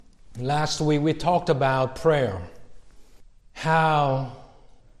Last week we talked about prayer, how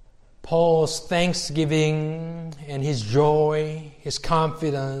Paul's thanksgiving and his joy, his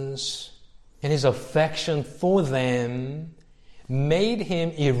confidence, and his affection for them made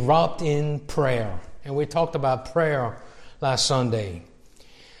him erupt in prayer. And we talked about prayer last Sunday.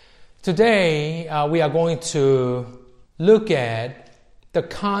 Today we are going to look at the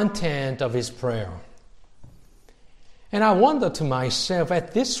content of his prayer. And I wonder to myself,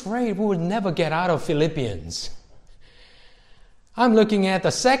 at this rate, we will never get out of Philippians. I'm looking at the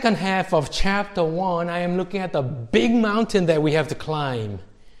second half of chapter 1. I am looking at the big mountain that we have to climb.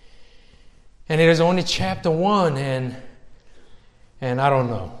 And it is only chapter 1, and I don't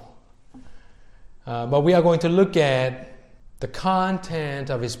know. But we are going to look at the content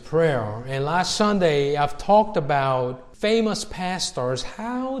of his prayer. And last Sunday, I've talked about famous pastors,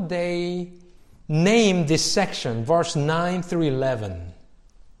 how they named this section, verse 9 through 11.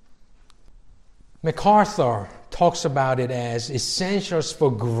 MacArthur talks about it as essentials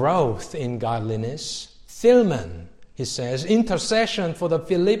for growth in godliness. Tillman, he says, intercession for the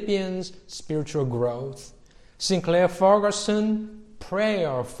Philippians' spiritual growth. Sinclair Ferguson,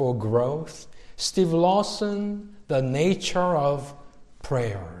 prayer for growth. Steve Lawson, the nature of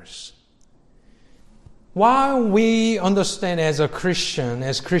prayers. While we understand as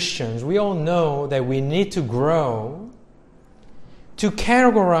Christians, we all know that we need to grow. To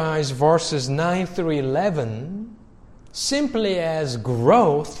categorize verses 9 through 11 simply as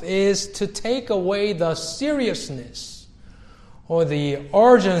growth is to take away the seriousness or the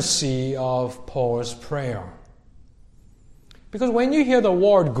urgency of Paul's prayer. Because when you hear the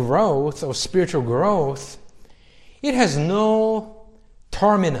word growth or spiritual growth, it has no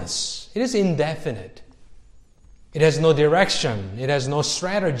terminus. It is indefinite. It has no direction. It has no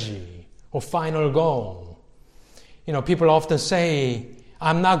strategy or final goal. You know, people often say,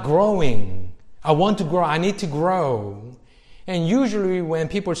 I'm not growing. I want to grow. I need to grow. And usually when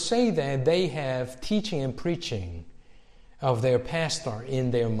people say that, they have teaching and preaching of their pastor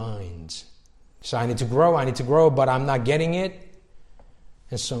in their minds. So I need to grow, but I'm not getting it,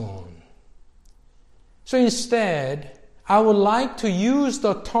 and so on. So instead, I would like to use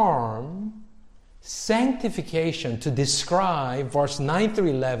the term sanctification to describe verse 9 through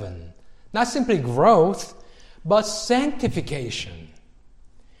 11. Not simply growth, but sanctification.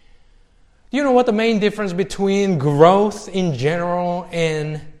 Do you know what the main difference between growth in general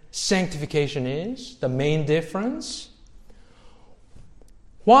and sanctification is? The main difference?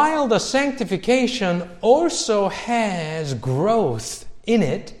 While the sanctification also has growth in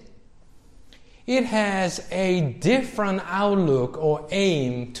it, it has a different outlook or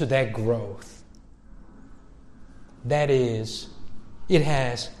aim to that growth. That is, it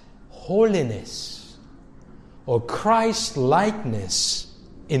has holiness or Christ-likeness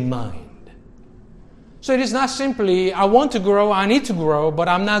in mind. So it is not simply, I want to grow, I need to grow, but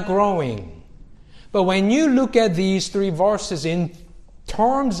I'm not growing. But when you look at these three verses in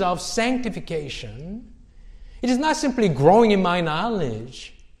terms of sanctification, it is not simply growing in my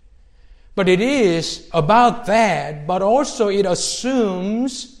knowledge, but it is about that, but also it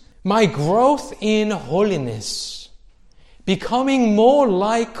assumes my growth in holiness. Becoming more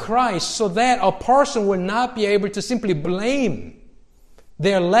like Christ so that a person will not be able to simply blame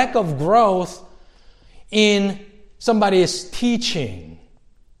their lack of growth in somebody's teaching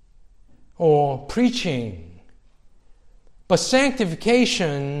or preaching. But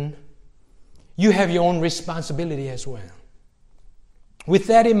sanctification, you have your own responsibility as well. With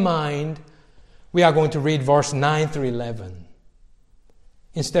that in mind, we are going to read verse 9 through 11.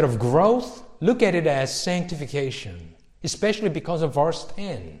 Instead of growth, look at it as sanctification. Especially because of verse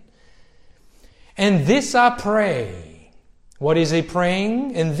 10. And this I pray. What is he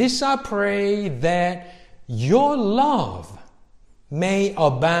praying? And this I pray that your love may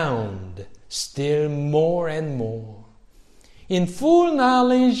abound still more and more in full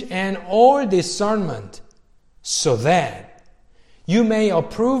knowledge and all discernment, so that you may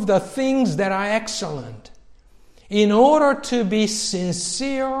approve the things that are excellent, in order to be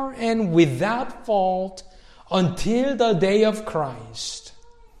sincere and without fault until the day of Christ,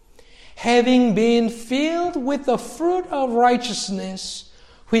 having been filled with the fruit of righteousness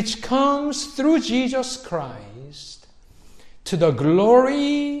which comes through Jesus Christ, to the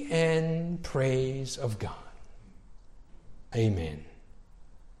glory and praise of God. Amen.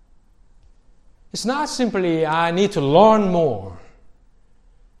 It's not simply I need to learn more,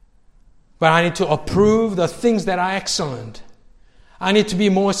 but I need to approve the things that are excellent. I need to be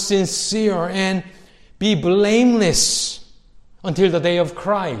more sincere and be blameless until the day of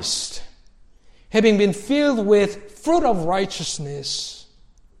Christ, having been filled with fruit of righteousness,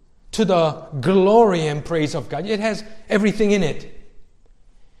 to to the glory and praise of God. It has everything in it.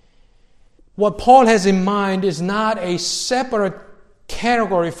 What Paul has in mind is not a separate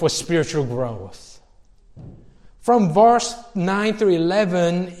category for spiritual growth. From verse 9 through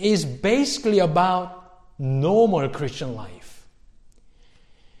 11 is basically about normal Christian life.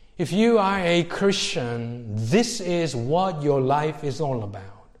 If you are a Christian, this is what your life is all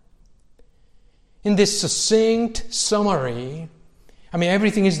about. In this succinct summary,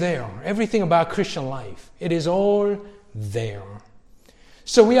 everything is there. Everything about Christian life. It is all there.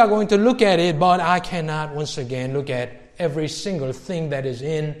 So we are going to look at it, but I cannot once again look at every single thing that is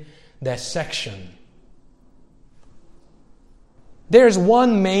in that section. There's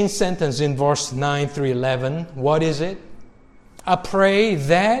one main sentence in verse 9 through 11. What is it? I pray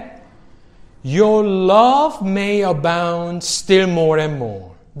that your love may abound still more and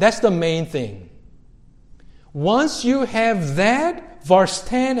more. That's the main thing. Once you have that, verse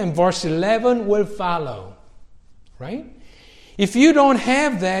 10 and verse 11 will follow. Right? If you don't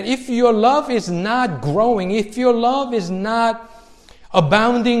have that, if your love is not growing, if your love is not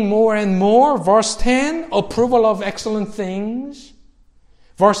abounding more and more, verse 10, approval of excellent things,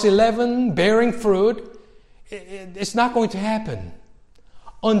 verse 11, bearing fruit, it's not going to happen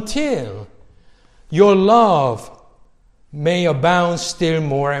until your love may abound still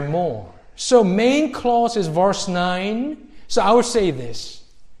more and more. So main clause is verse 9. So I would say this.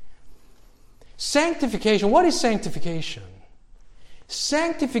 Sanctification, what is sanctification?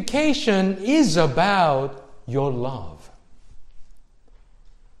 Sanctification is about your love.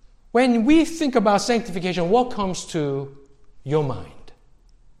 When we think about sanctification, what comes to your mind?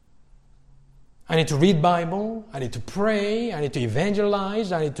 I need to read Bible, I need to pray, I need to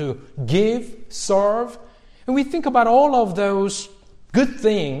evangelize, I need to give, serve. And we think about all of those good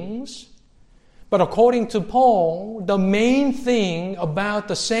things. But according to Paul, the main thing about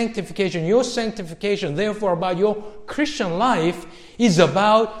the sanctification, your sanctification, therefore about your Christian life, is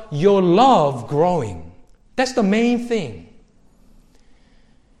about your love growing. That's the main thing.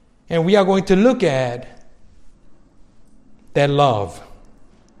 And we are going to look at that love.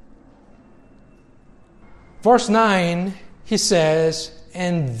 Verse 9, he says,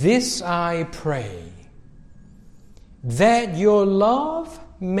 and this I pray, that your love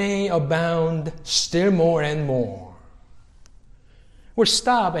may abound still more and more. We'll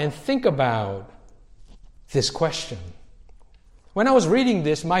stop and think about this question. When I was reading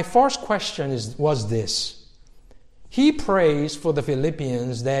this, my first question was this. He prays for the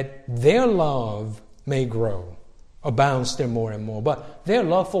Philippians that their love may grow, abound still more and more. But their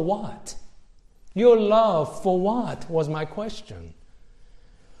love for what? Your love for what was my question.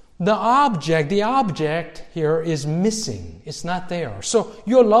 The object here is missing. It's not there. So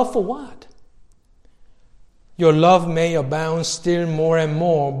your love for what? Your love may abound still more and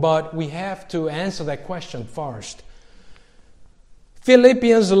more, but we have to answer that question first.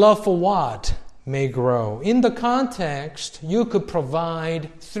 Philippians' love for what may grow? In the context, you could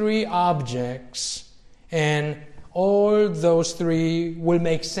provide three objects, and all those three will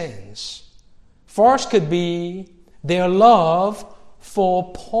make sense. First could be their love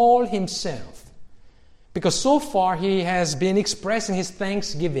for Paul himself, because so far he has been expressing his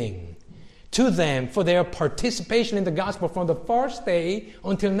thanksgiving to them for their participation in the gospel from the first day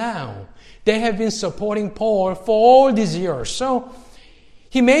until now. They have been supporting Paul for all these years. So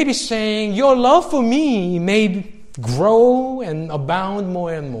he may be saying, your love for me may grow and abound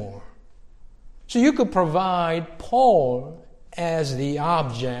more and more. So you could provide Paul as the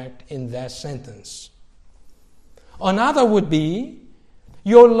object in that sentence. Another would be,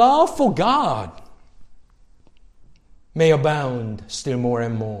 your love for God may abound still more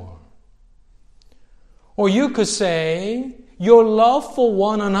and more. Or you could say, your love for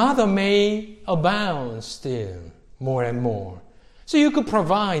one another may abound still more and more. So you could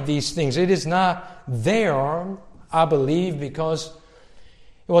provide these things. It is not there, I believe, because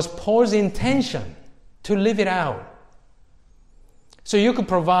it was Paul's intention to live it out. So you could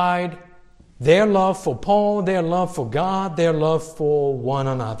provide their love for Paul, their love for God, their love for one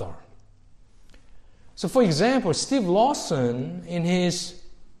another. So for example, Steve Lawson, in his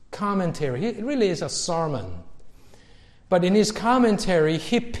commentary, it really is a sermon, but in his commentary,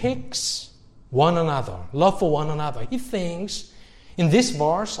 he picks one another, love for one another. He thinks in this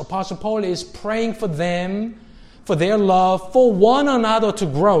verse, Apostle Paul is praying for them, for their love for one another to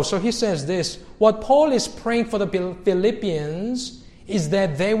grow. So he says this, what Paul is praying for the Philippians is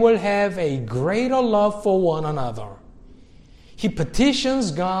that they will have a greater love for one another. He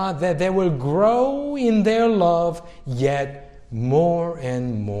petitions God that they will grow in their love yet more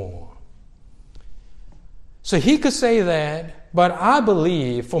and more. So he could say that But I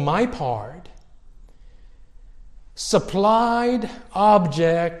believe, for my part, supplied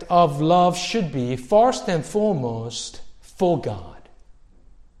object of love should be, first and foremost, for God.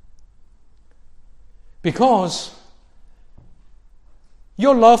 Because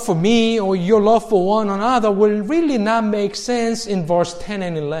your love for me or your love for one another will really not make sense in verse 10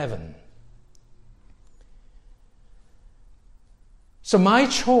 and 11. So my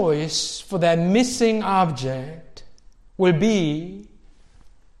choice for that missing object will be,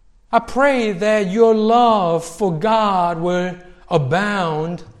 I pray that your love for God will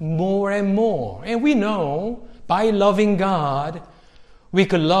abound more and more. And we know by loving God, we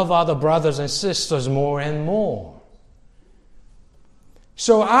could love other brothers and sisters more and more.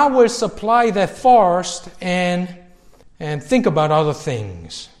 So I will supply that first and think about other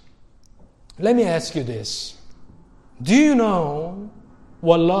things. Let me ask you this. Do you know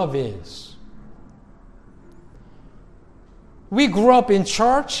what love is? We grew up in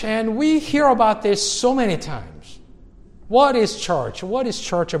church and we hear about this so many times. What is church? What is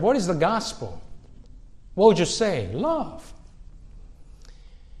church? What is the gospel? What would you say? Love.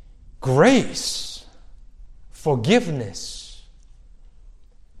 Grace. Forgiveness.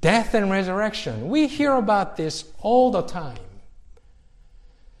 Death and resurrection. We hear about this all the time.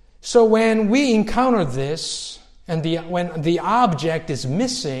 So when we encounter this, and when the object is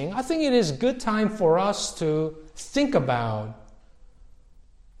missing, I think it is a good time for us to think about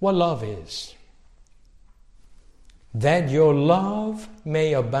what love is. That your love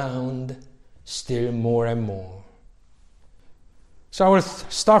may abound still more and more. So I will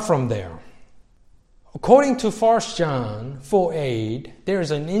start from there. According to 1 John 4:8, there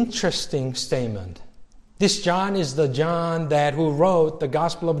is an interesting statement. This John is the John who wrote the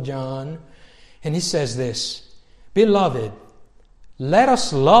Gospel of John, and he says this, Beloved, let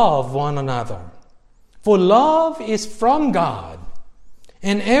us love one another, for love is from God,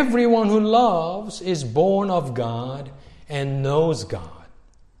 and everyone who loves is born of God and knows God.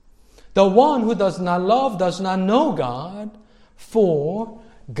 The one who does not love does not know God, for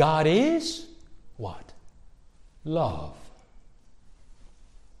God is what? Love.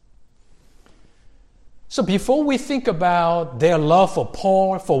 So before we think about their love for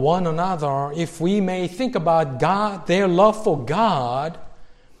Paul, for one another, if we may think about God, their love for God,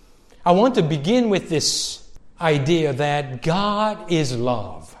 I want to begin with this idea that God is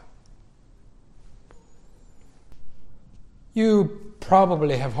love. You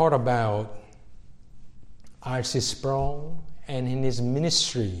probably have heard about R.C. Sproul and in his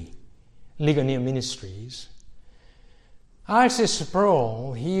ministry, Ligonier Ministries. R.C.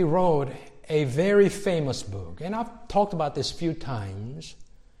 Sproul, he wrote a very famous book, and I've talked about this a few times.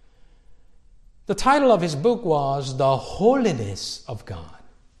 The title of his book was The Holiness of God.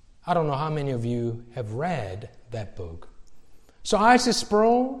 I don't know how many of you have read that book. So R.C.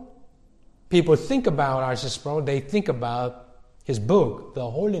 Sproul, people think about R.C. Sproul, they think about his book, The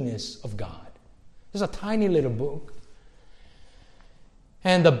Holiness of God. It's a tiny little book.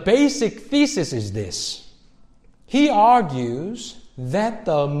 And the basic thesis is this. He argues that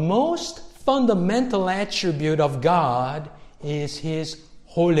the most fundamental attribute of God is His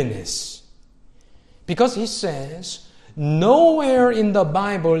holiness. Because he says, nowhere in the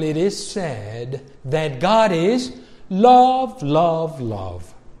Bible it is said that God is love, love,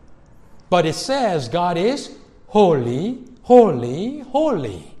 love. But it says God is holy, holy,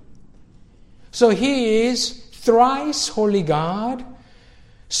 holy. So He is thrice holy God.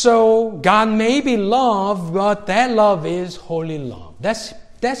 So God may be love, but that love is holy love. That's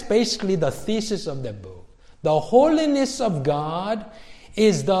basically the thesis of the book. The holiness of God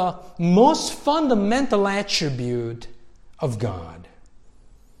is the most fundamental attribute of God.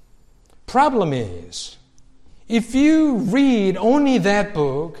 Problem is, if you read only that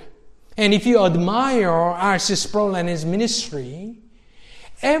book, and if you admire R.C. Sproul and his ministry,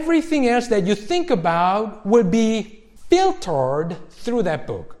 everything else that you think about will be filtered through that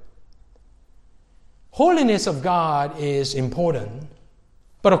book. Holiness of God is important.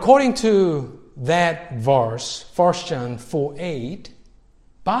 But according to that verse, 1 John 4:8,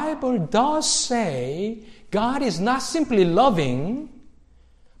 Bible does say God is not simply loving,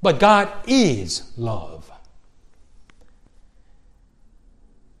 but God is love.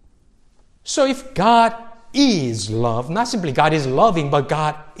 So if God is love, not simply God is loving, but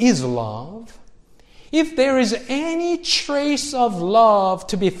God is love, if there is any trace of love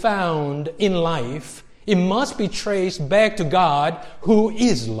to be found in life, it must be traced back to God who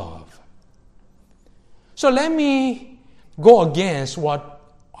is love. So let me go against what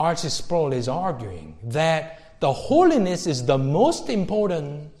R.C. Sproul is arguing, that the holiness is the most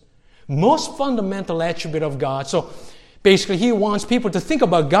important, most fundamental attribute of God. So Basically, he wants people to think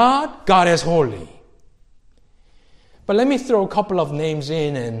about God as holy. But let me throw a couple of names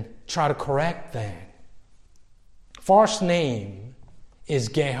in and try to correct that. First name is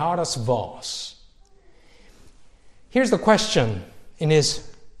Geerhardus Vos. Here's the question in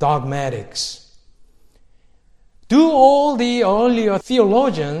his Dogmatics. Do all the earlier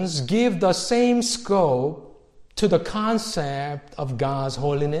theologians give the same scope to the concept of God's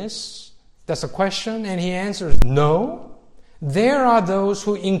holiness? That's a question, and he answers no. There are those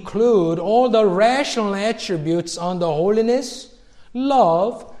who include all the rational attributes under holiness,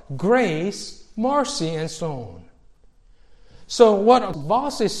 love, grace, mercy, and so on. So what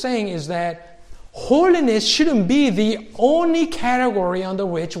Vos is saying is that holiness shouldn't be the only category under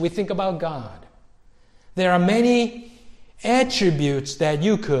which we think about God. There are many attributes that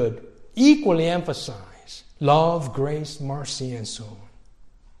you could equally emphasize: love, grace, mercy, and so on.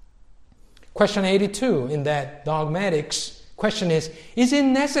 Question 82 in that Dogmatics question is it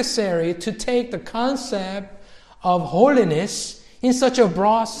necessary to take the concept of holiness in such a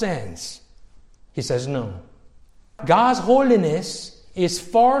broad sense? He says no. God's holiness is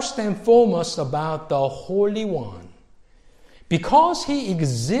first and foremost about the Holy One. Because he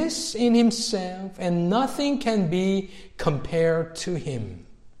exists in himself and nothing can be compared to him.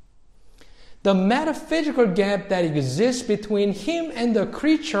 The metaphysical gap that exists between him and the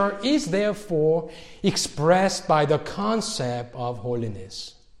creature is therefore expressed by the concept of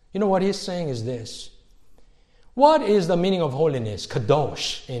holiness. You know what he's saying is this. What is the meaning of holiness?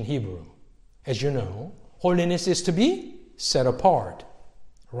 Kadosh in Hebrew. As you know, holiness is to be set apart.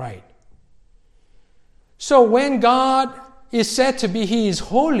 Right. So when God is said to be He is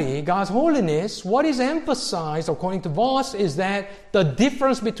holy, God's holiness, what is emphasized, according to Vos, is that the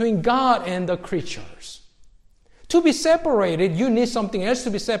difference between God and the creatures. To be separated, you need something else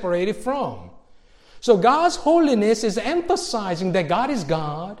to be separated from. So God's holiness is emphasizing that God is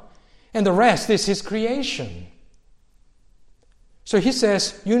God and the rest is His creation. So He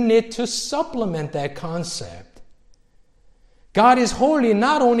says you need to supplement that concept. God is holy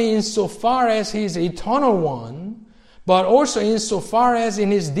not only insofar as He is the eternal one, but also insofar as in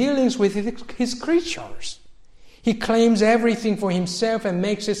His dealings with His creatures. He claims everything for Himself and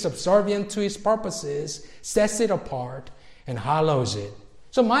makes it subservient to His purposes, sets it apart, and hallows it.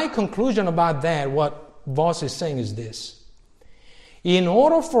 So my conclusion about that, what Vos is saying is this. In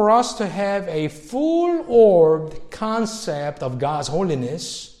order for us to have a full-orbed concept of God's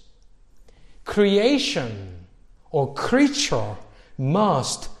holiness, creation or creature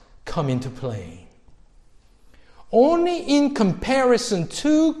must come into play. Only in comparison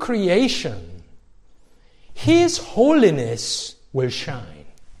to creation, His holiness will shine.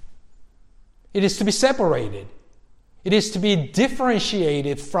 It is to be separated. It is to be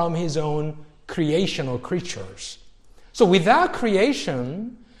differentiated from His own creation or creatures. So without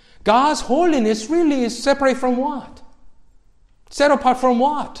creation, God's holiness really is separate from what? Set apart from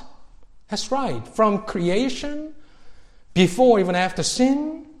what? That's right, from creation, before even after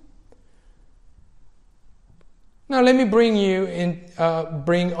sin. Now let me bring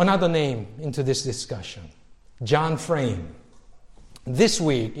another name into this discussion. John Frame. This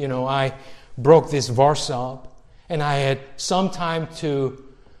week, I broke this verse up and I had some time to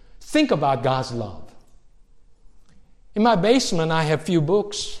think about God's love. In my basement, I have a few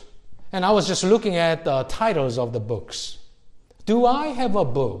books and I was just looking at the titles of the books. Do I have a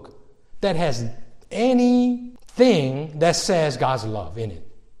book that has anything that says God's love in it?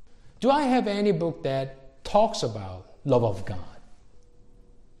 Do I have any book that talks about love of God?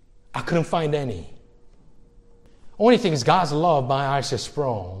 I couldn't find any. Only thing is God's love by R.C.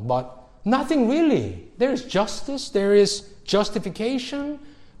 Sproul, but nothing really. There is justice, there is justification,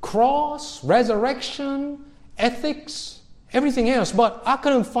 cross, resurrection, ethics, everything else. But I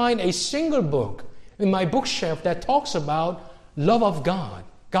couldn't find a single book in my bookshelf that talks about love of God,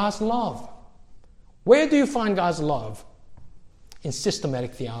 God's love. Where do you find God's love? In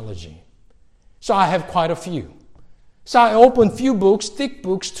systematic theology. So I have quite a few. So I opened few books, thick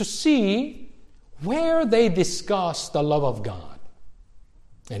books, to see where they discuss the love of God.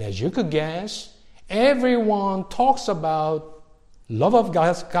 And as you could guess, everyone talks about love of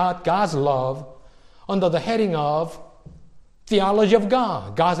God's love under the heading of theology of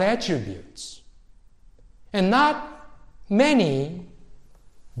God, God's attributes. And not many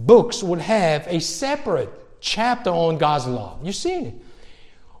books would have a separate chapter on God's love. You see,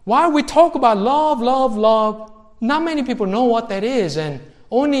 while we talk about love, not many people know what that is, and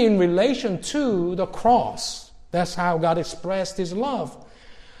only in relation to the cross. That's how God expressed His love.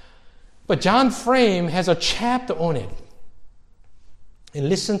 But John Frame has a chapter on it. And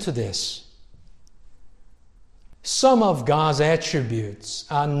listen to this. some of God's attributes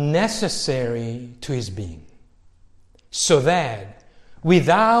are necessary to His being, so that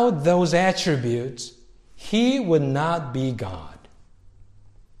without those attributes, He would not be God.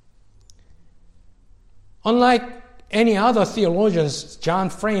 Unlike any other theologians,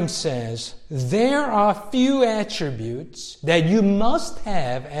 John Frame says, there are few attributes that you must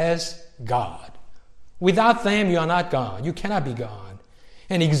have as God. Without them, you are not God. You cannot be God.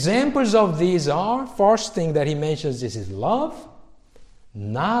 And examples of these are, first thing that he mentions is love,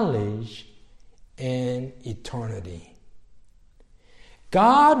 knowledge, and eternity.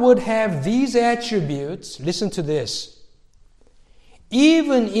 God would have these attributes, listen to this,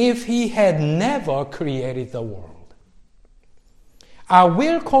 even if He had never created the world. I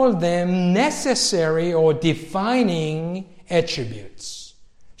will call them necessary or defining attributes.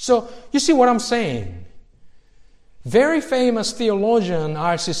 So, you see what I'm saying? Very famous theologian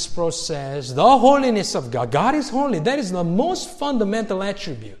R.C. Sproul says, the holiness of God. God is holy. That is the most fundamental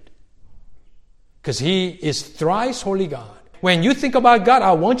attribute. Because He is thrice holy God. When you think about God,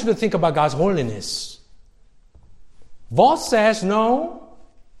 I want you to think about God's holiness. Voss says no.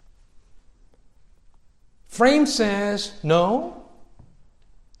 Frame says no.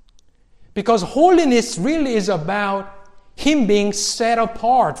 Because holiness really is about Him being set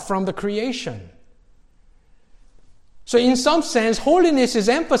apart from the creation. So in some sense, holiness is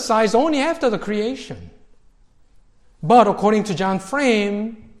emphasized only after the creation. But according to John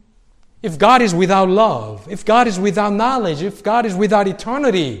Frame, if God is without love, if God is without knowledge, if God is without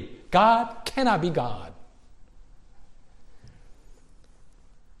eternity, God cannot be God.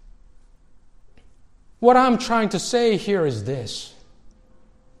 What I'm trying to say here is this.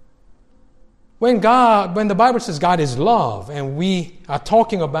 When the Bible says God is love, and we are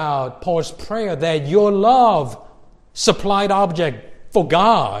talking about Paul's prayer that your love supplied object for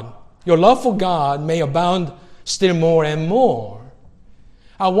God, your love for God may abound still more and more.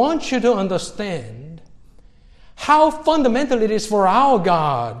 I want you to understand how fundamental it is for our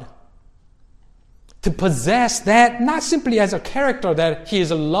God to possess that, not simply as a character, that He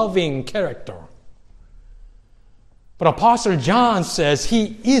is a loving character. But Apostle John says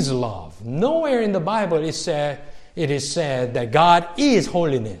He is love. Nowhere in the Bible it is said that God is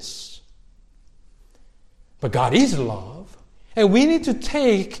holiness. But God is love. And we need to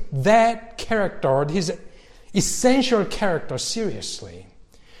take that character, His essential character, seriously.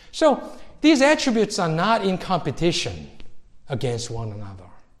 So, these attributes are not in competition against one another,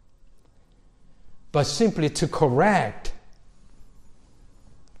 but simply to correct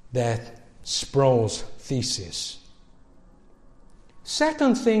that Sproul's thesis.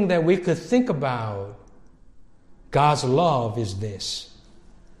 Second thing that we could think about God's love is this.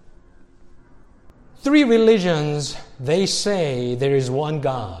 3 religions, they say there is one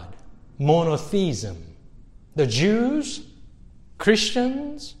God, monotheism. The Jews,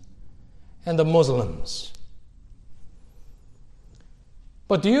 Christians, and the Muslims.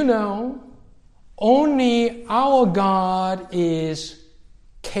 But do you know, only our God is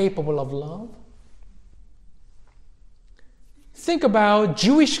capable of love? Think about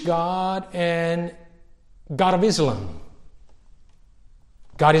Jewish God and God of Islam.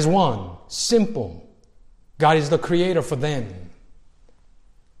 God is one, simple. God is the creator for them.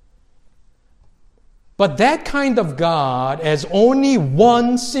 But that kind of God, as only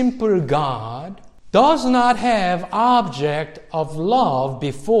one simple God, does not have object of love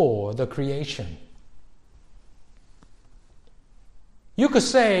before the creation. You could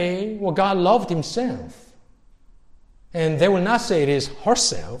say, well, God loved Himself. And they will not say it is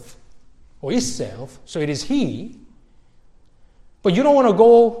herself or itself, so it is He. But you don't want to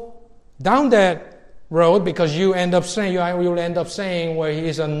go down that road because you'll end up saying, well, He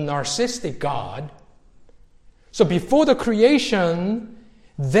is a narcissistic God. So before the creation,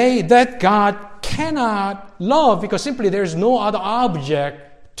 that God cannot love because simply there is no other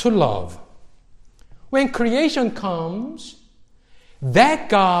object to love. When creation comes, that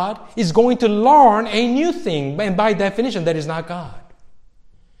God is going to learn a new thing, and by definition, that is not God.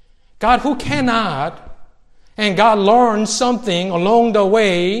 God who cannot, and God learns something along the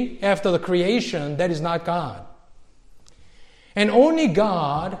way after the creation, that is not God. And only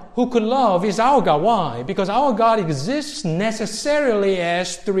God who could love is our God. Why? Because our God exists necessarily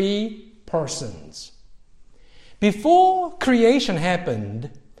as 3 persons. Before creation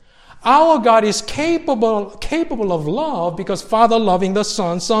happened, our God is capable of love because Father loving the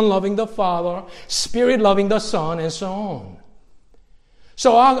Son, Son loving the Father, Spirit loving the Son, and so on.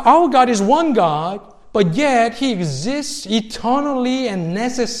 So our God is one God, but yet He exists eternally and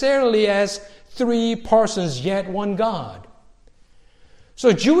necessarily as 3 persons, yet one God.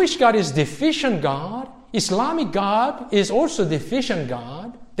 So Jewish God is deficient God, Islamic God is also deficient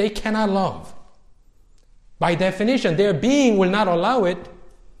God. They cannot love. By definition, their being will not allow it.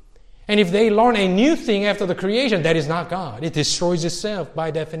 And if they learn a new thing after the creation, that is not God. It destroys itself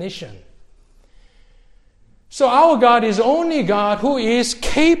by definition. So our God is only God who is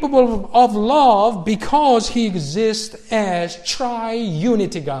capable of love because He exists as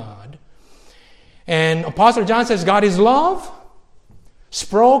tri-unity God. And Apostle John says God is love.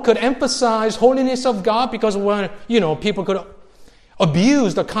 Sproul could emphasize holiness of God because when, people could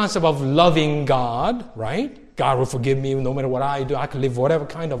abuse the concept of loving God, right? God will forgive me no matter what I do. I can live whatever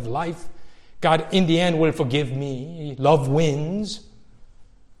kind of life. God, in the end, will forgive me. Love wins.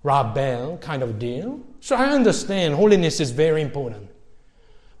 Rob Bell kind of deal. So I understand holiness is very important.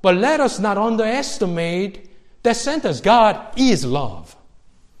 But let us not underestimate that sentence. God is love.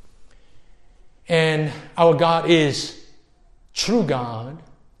 And our God is true God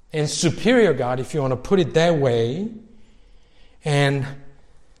and superior God, if you want to put it that way. And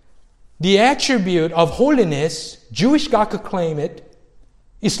the attribute of holiness, Jewish God could claim it.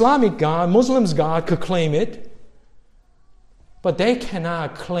 Islamic God, Muslims God could claim it. But they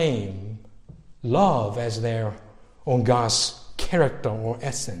cannot claim love as their own God's character or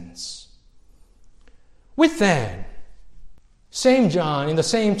essence. With that, same John, in the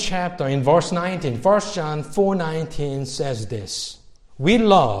same chapter, in verse 19, 1 John 4:19 says this. We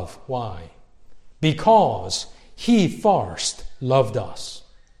love, why? Because He first loved us.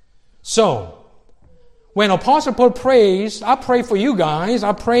 So, when Apostle Paul prays, I pray for you guys.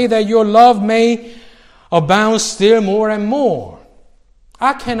 I pray that your love may abound still more and more.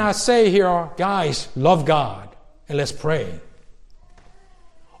 I cannot say here, guys, love God and let's pray.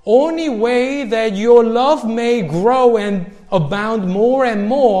 Only way that your love may grow and abound more and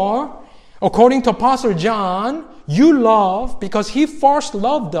more, according to Apostle John, you love because He first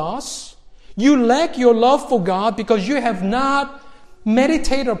loved us. You lack your love for God because you have not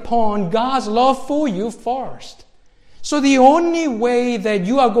meditated upon God's love for you first. So the only way that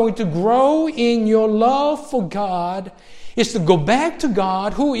you are going to grow in your love for God is to go back to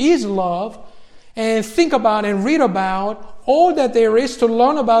God, who is love, and think about and read about all that there is to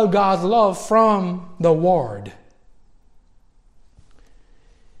learn about God's love from the Word.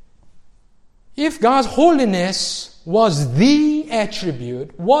 If God's holiness was the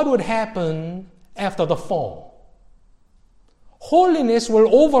attribute, what would happen after the fall? Holiness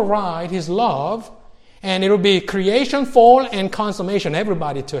will override His love, and it will be creation, fall, and consummation,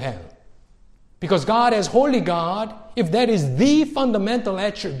 everybody to hell. Because God as holy God, if that is the fundamental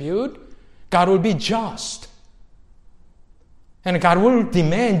attribute, God will be just. And God will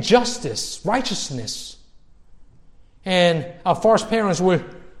demand justice, righteousness. And our first parents will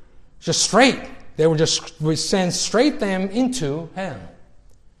just they will just send straight them into hell.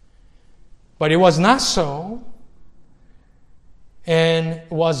 But it was not so. And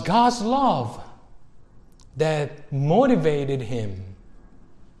it was God's love that motivated Him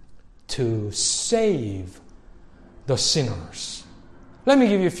to save the sinners. Let me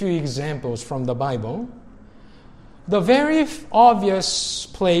give you a few examples from the Bible. The very obvious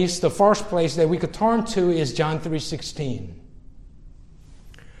place, the first place that we could turn to is John 3:16.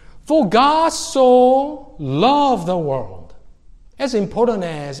 For God so loved the world, as important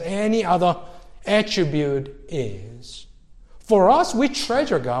as any other attribute is. For us, we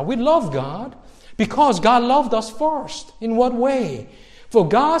treasure God, we love God, because God loved us first. In what way? For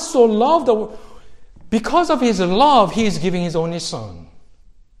God so loved the world, because of His love, He is giving His only Son.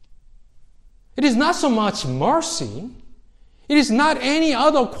 It is not so much mercy. It is not any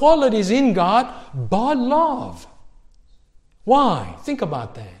other qualities in God but love. Why? Think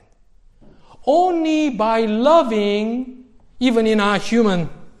about that. Only by loving, even in our human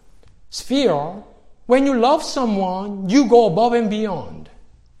sphere, when you love someone, you go above and beyond.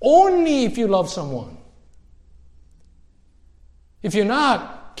 Only if you love someone. If you're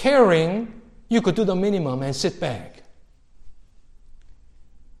not caring, you could do the minimum and sit back.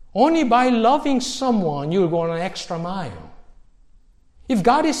 Only by loving someone, you'll go an extra mile. If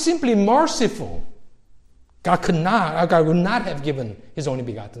God is simply merciful, God would not have given His only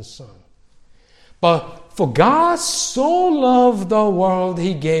begotten Son. But for God so loved the world,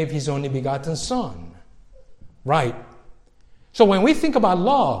 He gave His only begotten Son. Right. So when we think about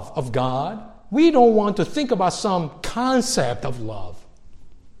love of God, we don't want to think about some concept of love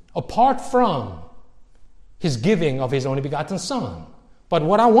apart from His giving of His only begotten Son. But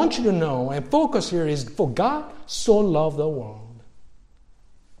what I want you to know and focus here is, for God so loved the world.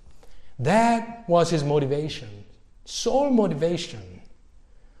 That was His motivation, sole motivation.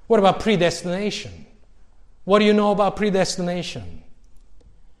 What about predestination? What do you know about predestination?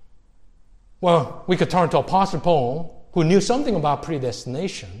 Well, we could turn to Apostle Paul, who knew something about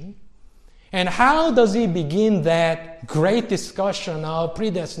predestination. And how does he begin that great discussion of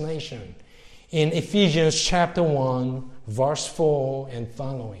predestination? In Ephesians chapter 1, verse 4 and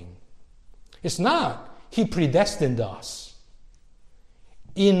following. It's not, he predestined us.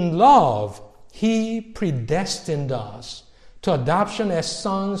 In love, he predestined us to adoption as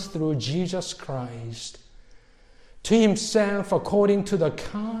sons through Jesus Christ, to himself according to the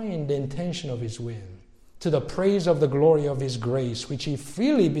kind intention of his will, to the praise of the glory of his grace, which he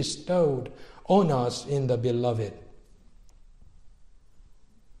freely bestowed on us in the beloved.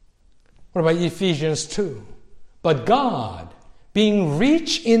 What about Ephesians 2? But God, being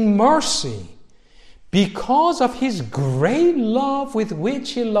rich in mercy, because of his great love with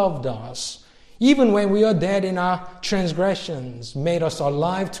which he loved us, even when we are dead in our transgressions, made us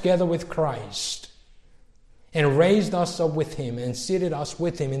alive together with Christ, and raised us up with him, and seated us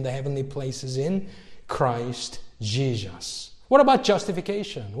with him in the heavenly places in Christ Jesus. What about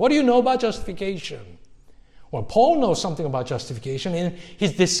justification? What do you know about justification? Well, Paul knows something about justification in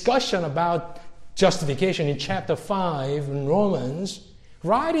his discussion about justification in chapter 5 in Romans.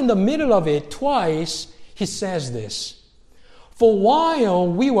 Right in the middle of it, twice, he says this. For while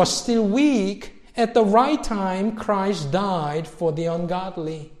we were still weak, at the right time Christ died for the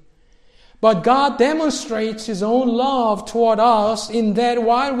ungodly. But God demonstrates his own love toward us in that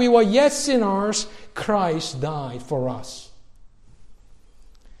while we were yet sinners, Christ died for us.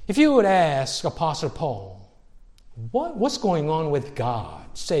 If you would ask Apostle Paul, what's going on with God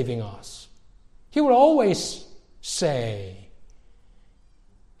saving us? He would always say,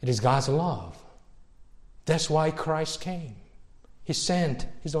 it is God's love. That's why Christ came. He sent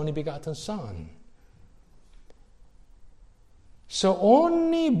his only begotten Son. So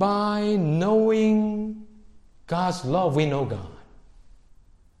only by knowing God's love, we know God.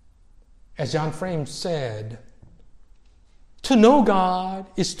 As John Frame said, to know God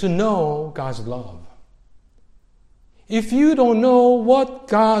is to know God's love. If you don't know what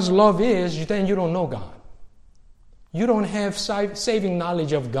God's love is, then you don't know God. You don't have saving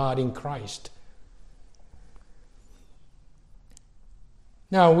knowledge of God in Christ.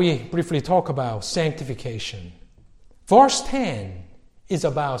 Now we briefly talk about sanctification. Verse 10 is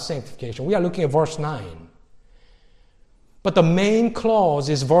about sanctification. We are looking at verse 9. But the main clause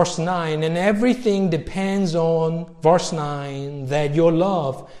is verse 9, and everything depends on verse 9, that your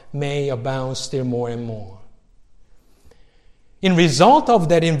love may abound still more and more. In result of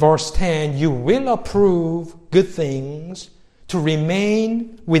that, in verse 10, you will approve good things to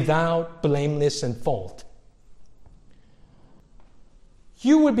remain without blameless and fault.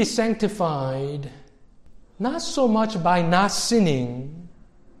 You will be sanctified not so much by not sinning,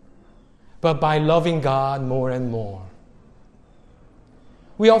 but by loving God more and more.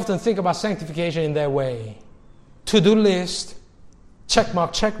 We often think about sanctification in that way. To-do list, check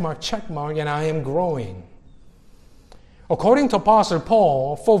mark, check mark, check mark, and I am growing. According to Apostle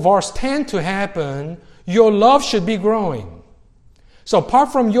Paul, for verse 10 to happen, your love should be growing. So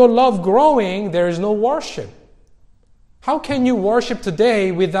apart from your love growing, there is no worship. How can you worship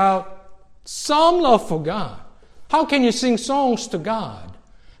today without some love for God? How can you sing songs to God?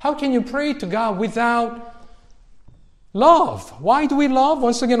 How can you pray to God without love? Why do we love?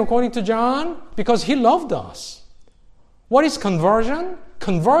 Once again, according to John, because he loved us. What is conversion?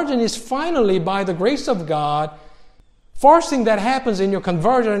 Conversion is finally, by the grace of God, first thing that happens in your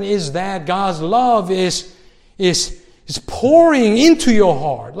conversion is that God's love is pouring into your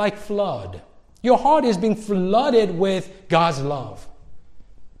heart like flood. Your heart is being flooded with God's love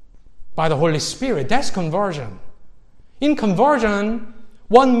by the Holy Spirit. That's conversion. In conversion,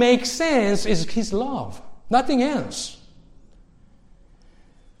 what makes sense is his love, nothing else.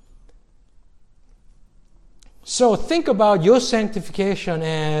 So think about your sanctification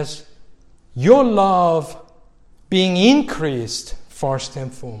as your love being increased first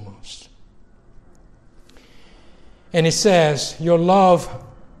and foremost. And it says, your love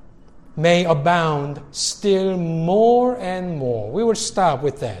may abound still more and more. We will stop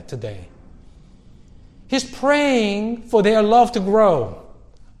with that today. He's praying for their love to grow.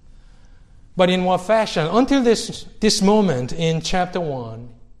 But in what fashion? Until this moment in chapter 1,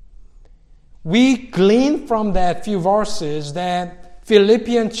 we glean from that few verses that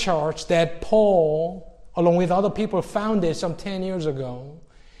Philippian church that Paul, along with other people, founded some 10 years ago,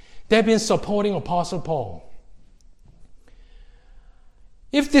 they've been supporting Apostle Paul.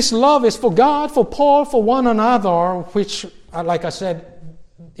 If this love is for God, for Paul, for one another, which, like I said,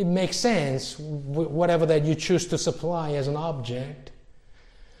 it makes sense, whatever that you choose to supply as an object.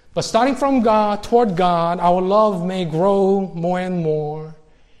 But starting from God, toward God, our love may grow more and more.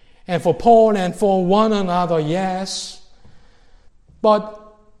 and for Paul and for one another, yes.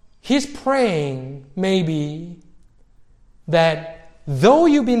 But he's praying maybe that though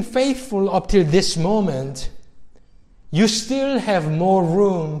you've been faithful up till this moment, you still have more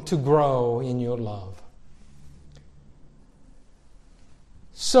room to grow in your love.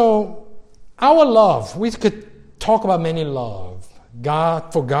 So, our love, we could talk about many love.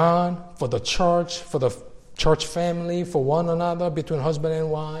 God, for the church family, for one another, between husband and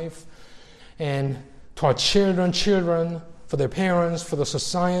wife, and to our children, for their parents, for the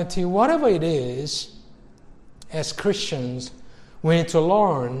society, whatever it is, as Christians, we need to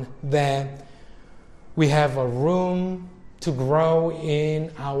learn that we have a room to grow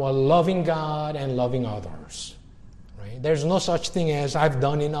in our loving God and loving others. Right? There's no such thing as I've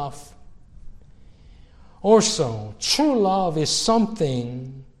done enough. Also, true love is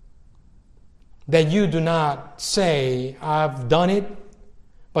something that you do not say, I've done it,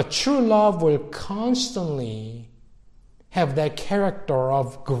 but true love will constantly have that character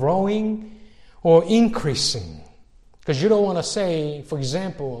of growing or increasing. Because you don't want to say, for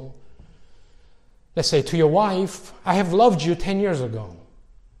example, let's say to your wife, I have loved you 10 years ago.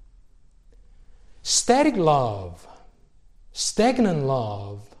 Static love, stagnant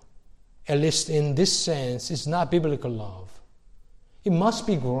love, at least in this sense, is not biblical love. It must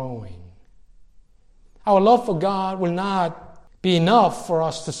be growing. Our love for God will not be enough for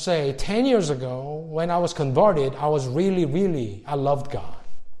us to say, 10 years ago, when I was converted, I loved God.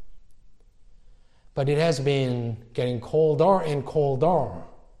 But it has been getting colder and colder.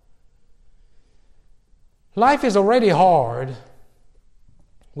 Life is already hard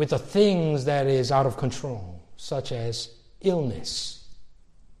with the things that is out of control, such as illness.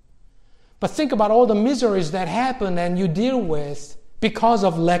 But think about all the miseries that happen and you deal with because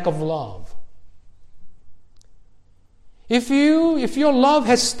of lack of love. If your love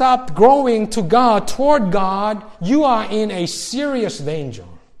has stopped growing to God, toward God, you are in a serious danger.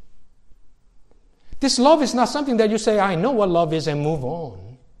 This love is not something that you say, I know what love is, and move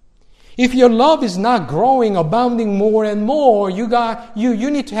on. If your love is not growing, abounding more and more, you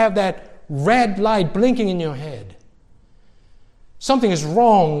need to have that red light blinking in your head. Something is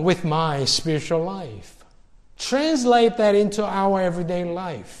wrong with my spiritual life. Translate that into our everyday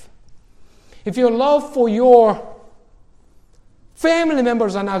life. If your love for your family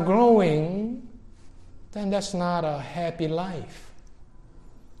members are not growing, then that's not a happy life.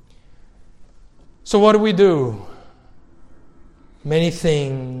 So what do? Many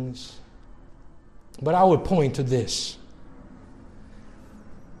things. But I would point to this.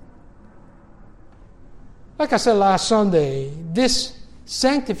 Like I said last Sunday, this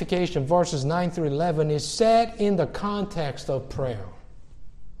sanctification, verses 9 through 11, is set in the context of prayer.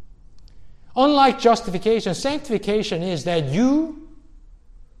 Unlike justification, sanctification is that you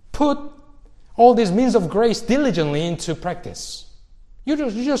put all these means of grace diligently into practice. You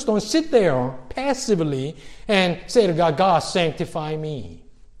just don't sit there passively and say to God, God, sanctify me.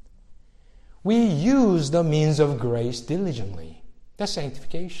 We use the means of grace diligently. That's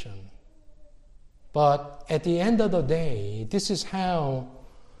sanctification. But at the end of the day, this is how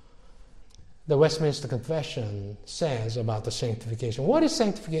the Westminster Confession says about the sanctification. What is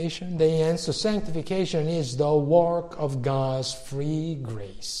sanctification? The answer, sanctification is the work of God's free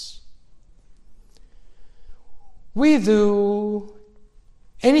grace. We do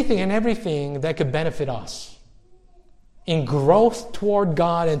anything and everything that could benefit us in growth toward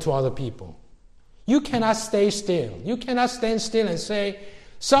God and to other people. You cannot stay still. You cannot stand still and say,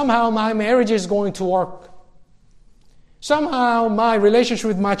 somehow my marriage is going to work. Somehow my relationship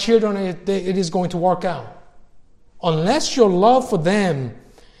with my children, it is going to work out. Unless your love for them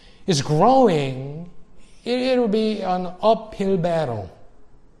is growing, it will be an uphill battle.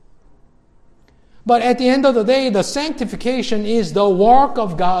 But at the end of the day, the sanctification is the work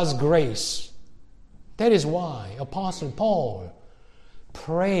of God's grace. That is why Apostle Paul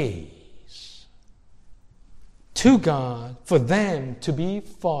prays to God for them to be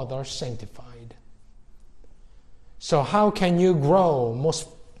further sanctified. So how can you grow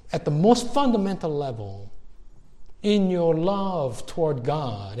at the most fundamental level in your love toward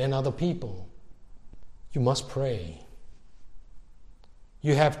God and other people? You must pray.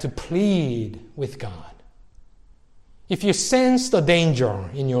 You have to plead with God. If you sense the danger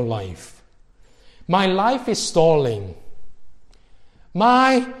in your life, my life is stalling.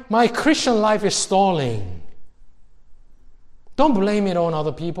 My Christian life is stalling. Don't blame it on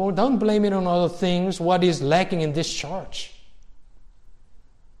other people. Don't blame it on other things, what is lacking in this church.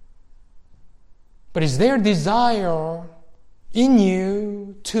 But is there desire in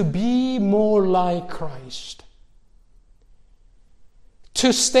you to be more like Christ?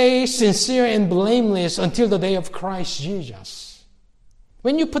 to stay sincere and blameless until the day of Christ Jesus.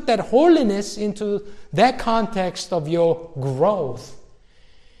 When you put that holiness into that context of your growth,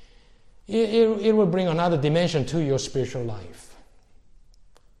 it will bring another dimension to your spiritual life.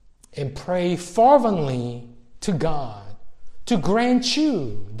 And pray fervently to God to grant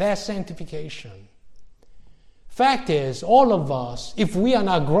you that sanctification. Fact is, all of us, if we are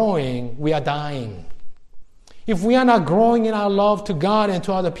not growing, we are dying. If we are not growing in our love to God and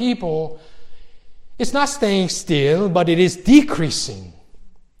to other people, it's not staying still, but it is decreasing.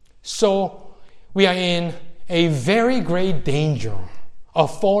 So we are in a very great danger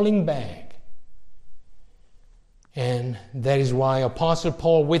of falling back. And that is why Apostle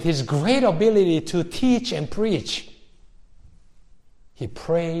Paul, with his great ability to teach and preach, he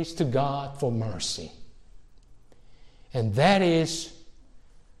prays to God for mercy. And that is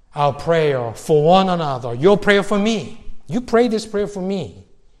our prayer for one another. Your prayer for me. You pray this prayer for me.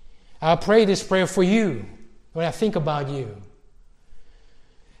 I pray this prayer for you when I think about you.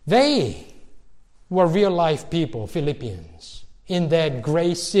 They were real life people, Philippians, in that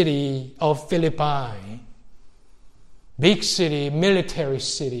great city of Philippi. Big city, military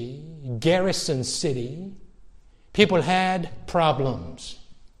city, garrison city. People had problems.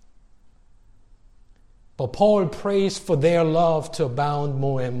 But Paul prays for their love to abound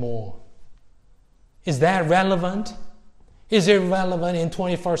more and more. Is that relevant? Is it relevant in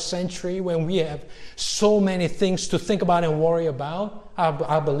 21st century when we have so many things to think about and worry about?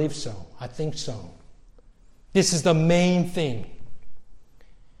 I believe so. I think so. This is the main thing.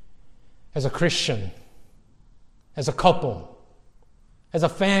 As a Christian, as a couple, as a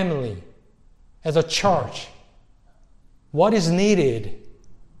family, as a church, what is needed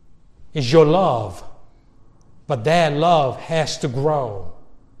is your love. But that love has to grow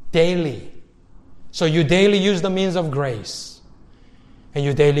daily. So you daily use the means of grace. And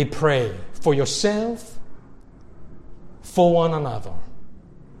you daily pray for yourself, for one another.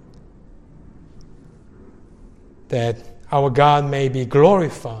 That our God may be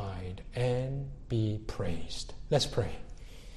glorified and be praised. Let's pray.